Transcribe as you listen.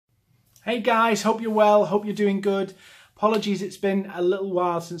Hey guys, hope you're well, hope you're doing good. Apologies, it's been a little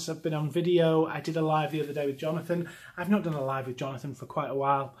while since I've been on video. I did a live the other day with Jonathan. I've not done a live with Jonathan for quite a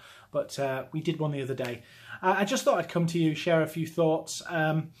while, but we did one the other day. I just thought I'd come to you, share a few thoughts.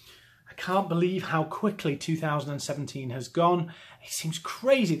 I can't believe how quickly 2017 has gone. It seems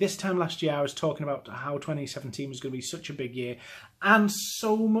crazy. This time last year I was talking about how 2017 was going to be such a big year, and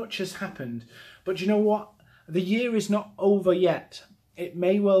so much has happened. But you know what? The year is not over yet. It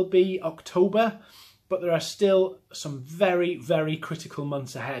may well be October, but there are still some very, very critical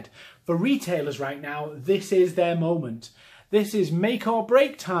months ahead. For retailers right now, this is their moment. This is make or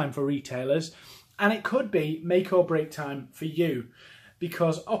break time for retailers, and it could be make or break time for you,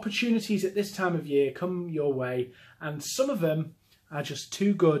 because opportunities at this time of year come your way, and some of them are just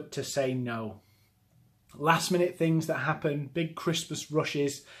too good to say no. Last minute things that happen, big Christmas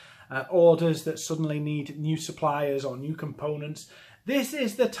rushes, orders that suddenly need new suppliers or new components. This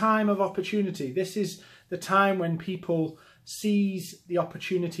is the time of opportunity. This is the time when people seize the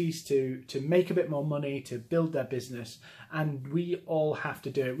opportunities to make a bit more money, to build their business, and we all have to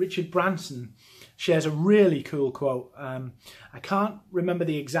do it. Richard Branson shares a really cool quote. I can't remember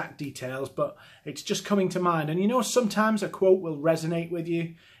the exact details, but it's just coming to mind. And you know, sometimes a quote will resonate with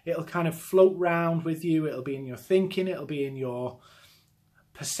you. It'll kind of float round with you. It'll be in your thinking. It'll be in your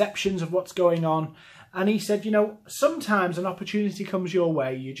perceptions of what's going on. And he said, you know, sometimes an opportunity comes your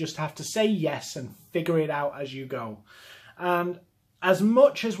way. You just have to say yes and figure it out as you go. And as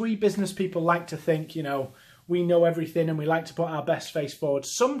much as we business people like to think, you know, we know everything and we like to put our best face forward,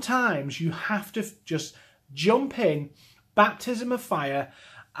 sometimes you have to just jump in, baptism of fire,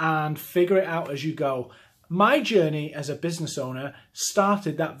 and figure it out as you go. My journey as a business owner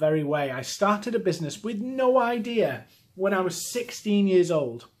started that very way. I started a business with no idea when I was 16 years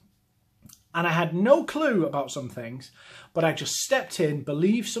old. And I had no clue about some things, but I just stepped in,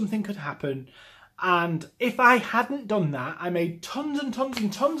 believed something could happen. And if I hadn't done that, I made tons and tons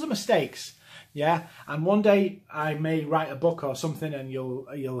and tons of mistakes. Yeah. And one day I may write a book or something and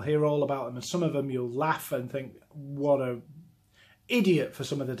you'll hear all about them. And some of them you'll laugh and think, what a idiot for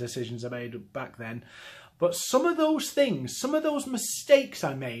some of the decisions I made back then. But some of those things, some of those mistakes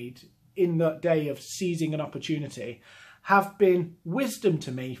I made in that day of seizing an opportunity have been wisdom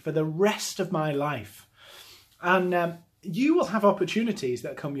to me for the rest of my life. And you will have opportunities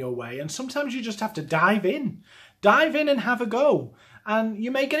that come your way, and sometimes you just have to dive in and have a go. And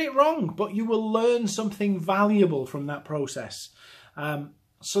you may get it wrong, but you will learn something valuable from that process.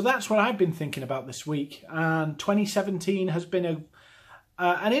 So that's what I've been thinking about this week. And 2017 has been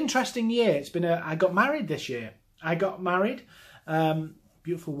an interesting year. I got married this year. I got married.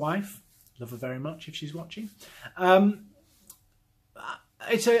 Beautiful wife. Love her very much if she's watching.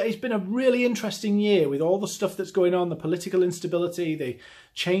 It's been a really interesting year with all the stuff that's going on, the political instability, the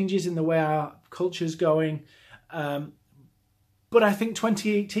changes in the way our culture's going. But I think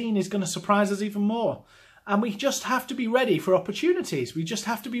 2018 is going to surprise us even more. And we just have to be ready for opportunities. We just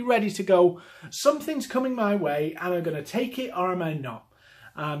have to be ready to go, something's coming my way, am I going to take it or am I not?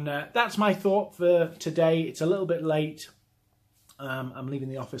 And that's my thought for today. It's a little bit late. I'm leaving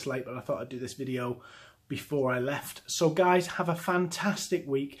the office late, but I thought I'd do this video before I left. So guys, have a fantastic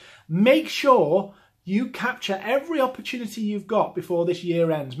week. Make sure you capture every opportunity you've got before this year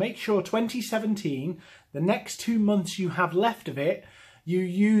ends. Make sure 2017, the next 2 months you have left of it, you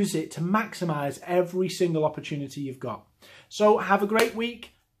use it to maximize every single opportunity you've got. So have a great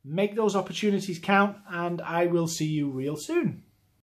week, make those opportunities count, and I will see you real soon.